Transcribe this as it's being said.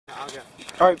I'll go.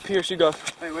 Alright, Pierce, you go.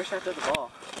 Wait, where should I throw the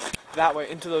ball? That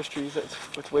way, into those trees.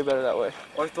 It's way better that way.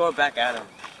 Or throw it back at him.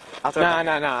 I'll throw it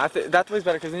back. Nah. That way's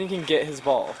better because then he can get his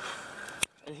ball.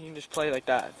 And he can just play like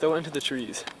that. Throw it into the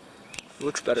trees. It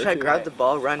looks better. Should I grab the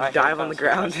ball, run, dive on the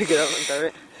ground to get up and throw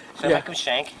it? Should I make him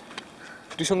shank?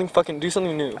 Do something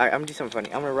new. Alright, I'm gonna do something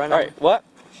funny. I'm gonna run. Alright, what?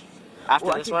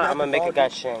 After this one, I'm gonna make a guy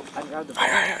shank.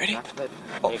 Alright, ready?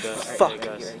 Oh, fuck.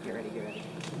 Get ready.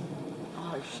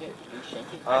 Oh shit, you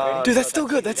shanking? Dude, that's still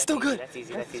good. That's still good. That's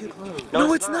easy.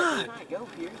 No, it's not.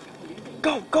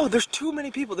 Go. There's too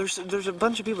many people. There's a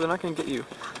bunch of people. They're not gonna get you.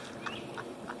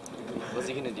 What's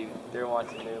he gonna do? They're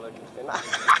watching. They're looking. They're not.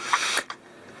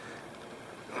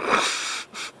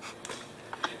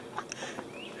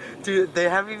 Dude, they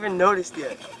haven't even noticed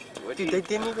yet. Dude, they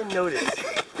didn't even notice.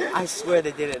 I swear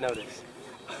they didn't notice.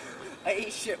 I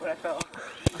ate shit when I fell.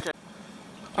 Okay.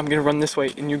 I'm gonna run this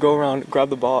way, and you go around, grab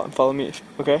the ball, and follow me.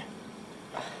 Okay?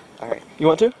 Alright. You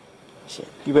want to? Shit.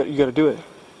 You gotta do it.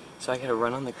 So I gotta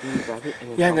run on the green, grab it,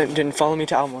 and then yeah, and then follow me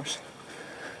to Almore's.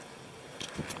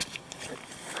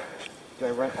 Do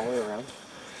I run all the way around?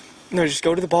 No, just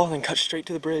go to the ball and then cut straight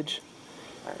to the bridge.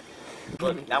 Alright.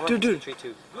 Look, that one's Dude. a tree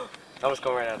too. That one's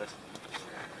going right at us.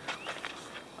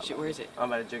 Shit, where is it?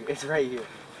 I'm about to jig it. It's right here.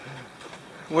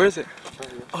 Where is it?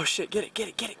 Right here. Oh shit, get it.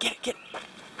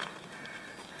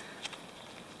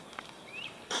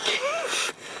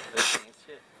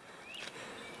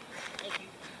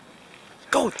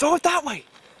 Go, throw it that way.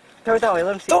 Throw it that way,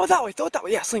 let him see. Throw it that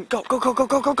way. Yeah, Sling, go.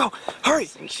 Hurry.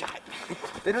 Slingshot.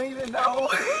 They don't even know.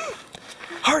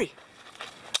 Hurry.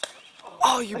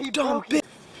 Oh, you dumb bitch.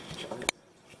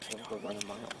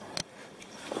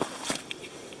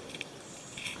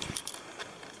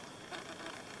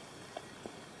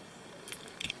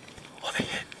 Oh, they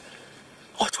hit.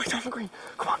 Oh, it's right there on the green.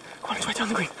 Come on, it's right there on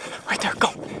the green. Right there,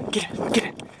 go. Get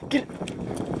it.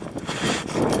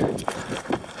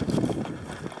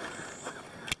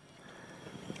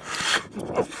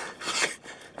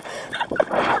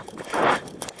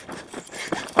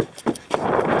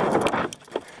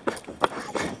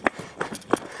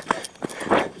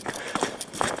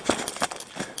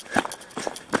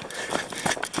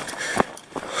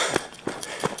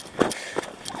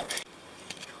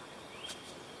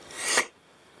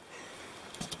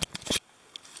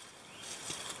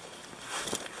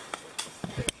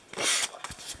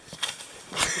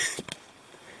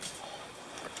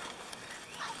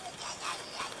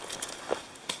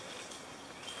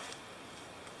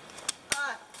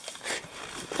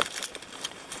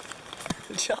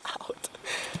 Chill out.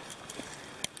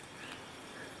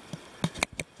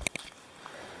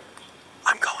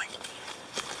 I'm going.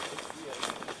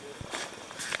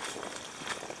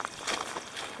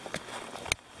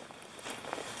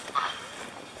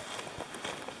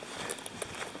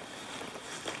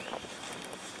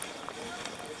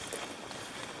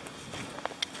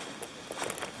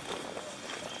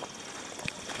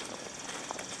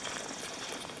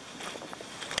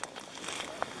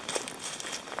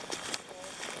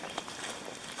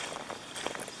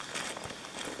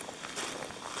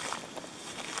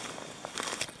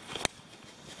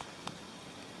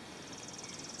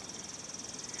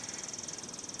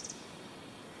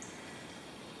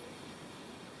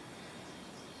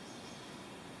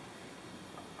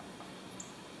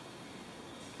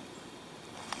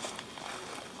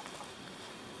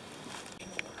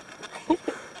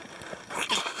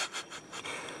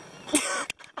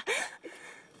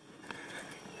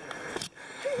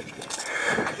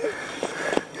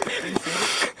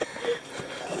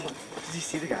 Did you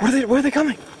see the guy? Where are they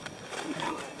coming?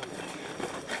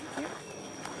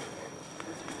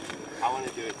 I want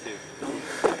to do it too.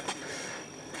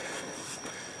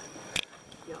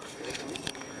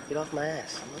 Get off my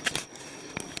ass.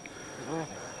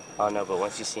 Oh no, but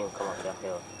once you see him come off that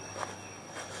hill.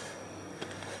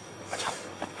 Watch out.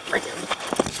 Right there.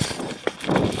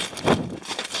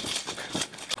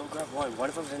 Go grab one. One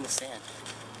of them's in the sand.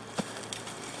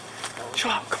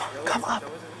 Chill out. Come up.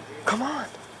 Come on.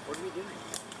 What are we doing?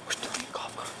 We're doing a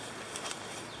golf cart.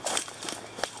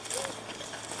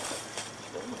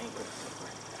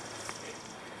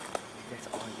 That's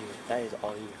all you. That is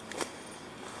all you.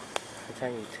 I'm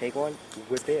telling you, take one,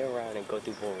 whip it around, and go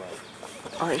through bull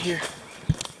run. Alright, here.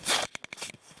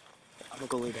 I'm gonna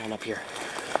go lay down up here.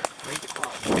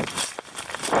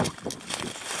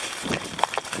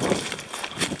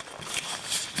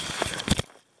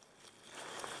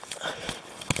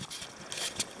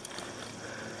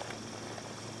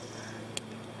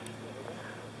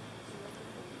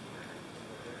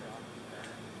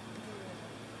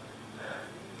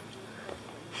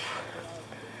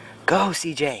 Go,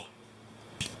 CJ.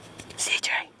 CJ.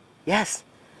 Yes.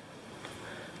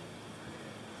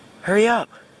 Hurry up.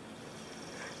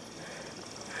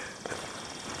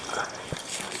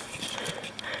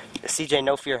 CJ,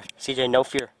 no fear. CJ, no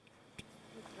fear.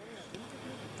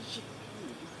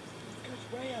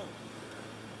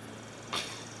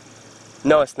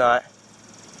 No, it's not.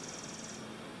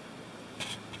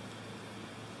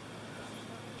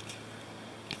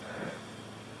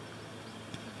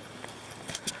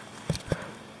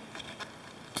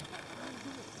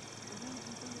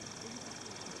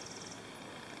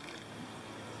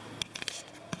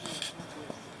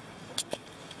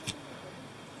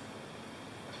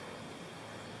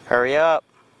 Hurry up.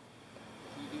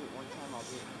 You do it one time, I'll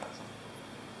do it next time.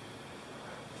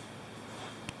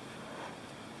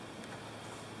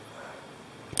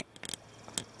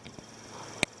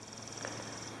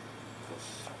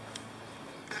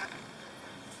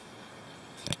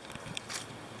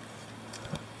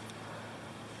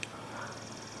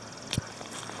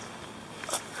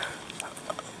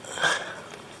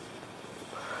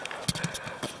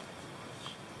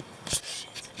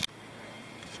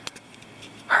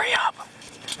 Hurry up.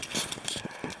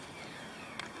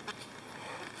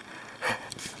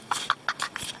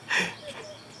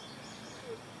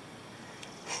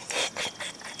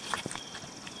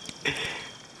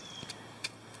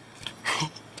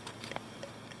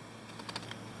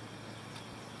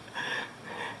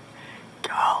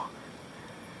 Go.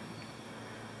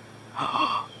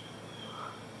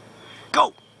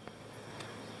 Go.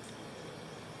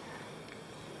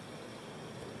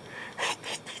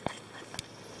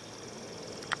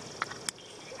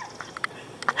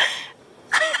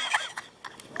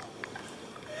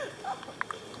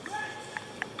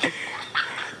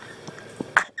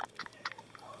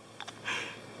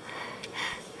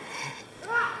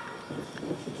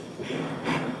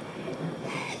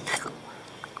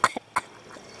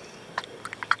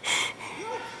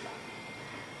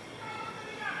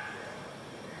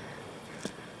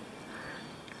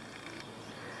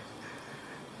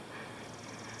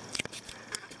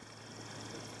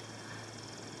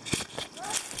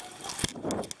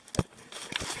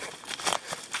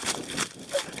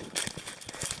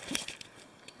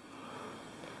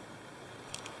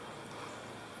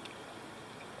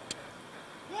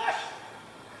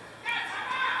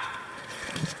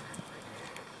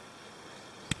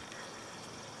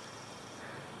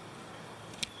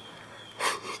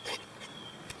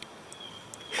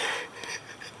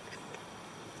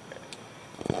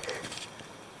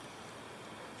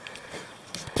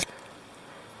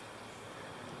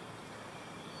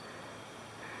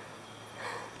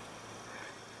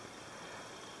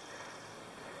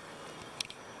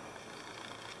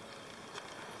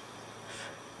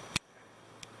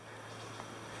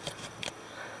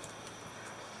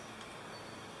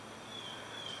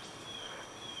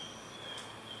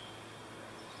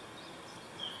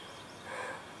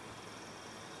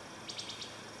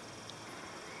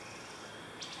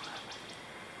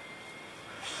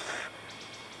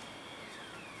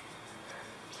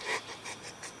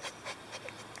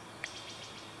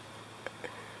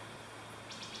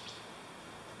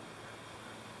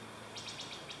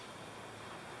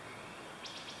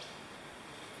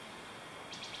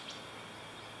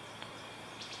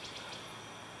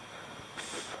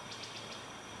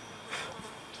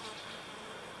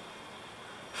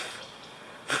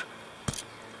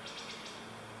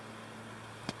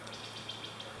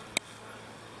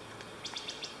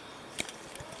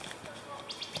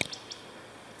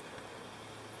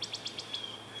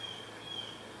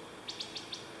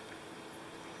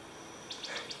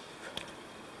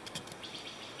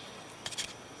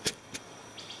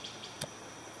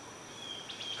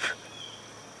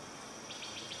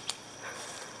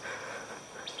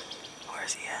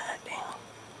 Where's he at? Damn.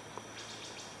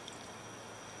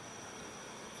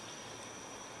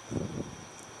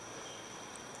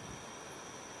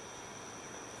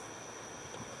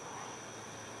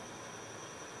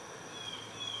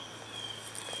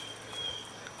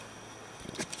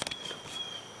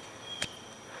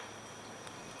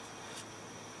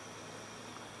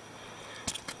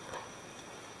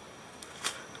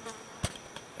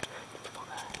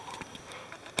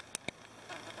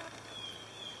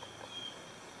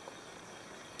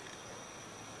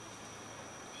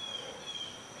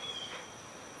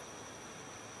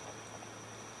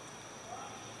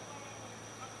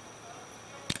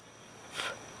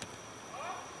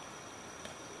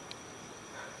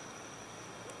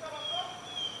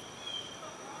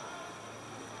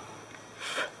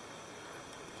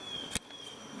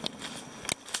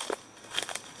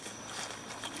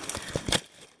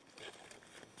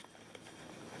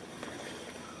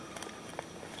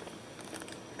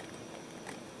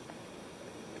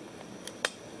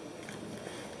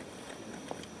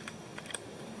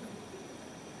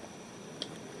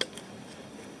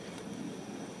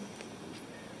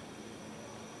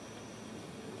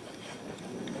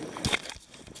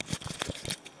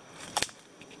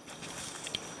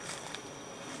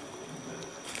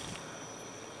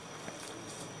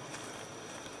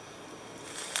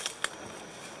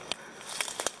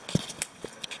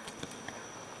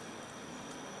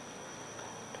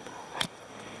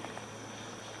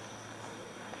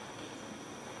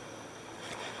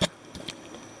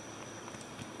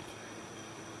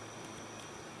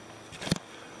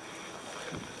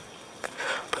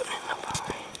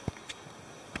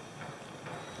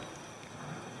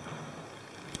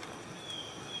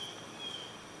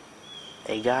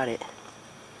 They got it.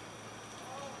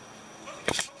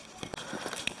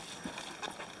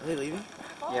 Are they leaving?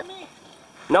 Yep.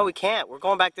 No, we can't. We're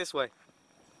going back this way.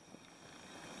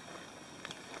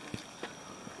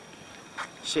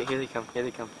 Shit, here they come. Here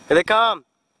they come. Here they come!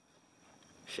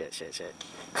 Shit, shit, shit.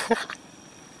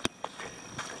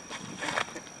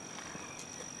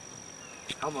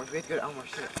 Elmore, we have to go to Elmore,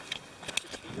 shit.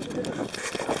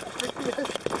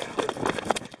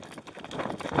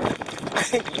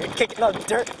 You're kicking up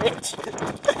dirt, bitch.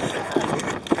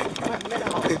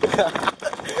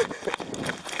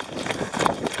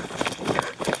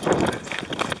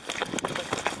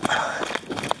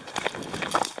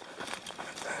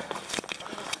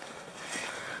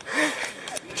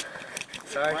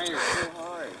 Sorry. Mine are so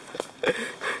hard.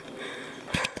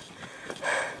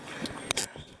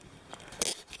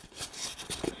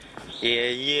 Yeah,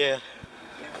 yeah.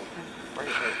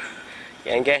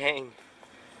 Gang, gang.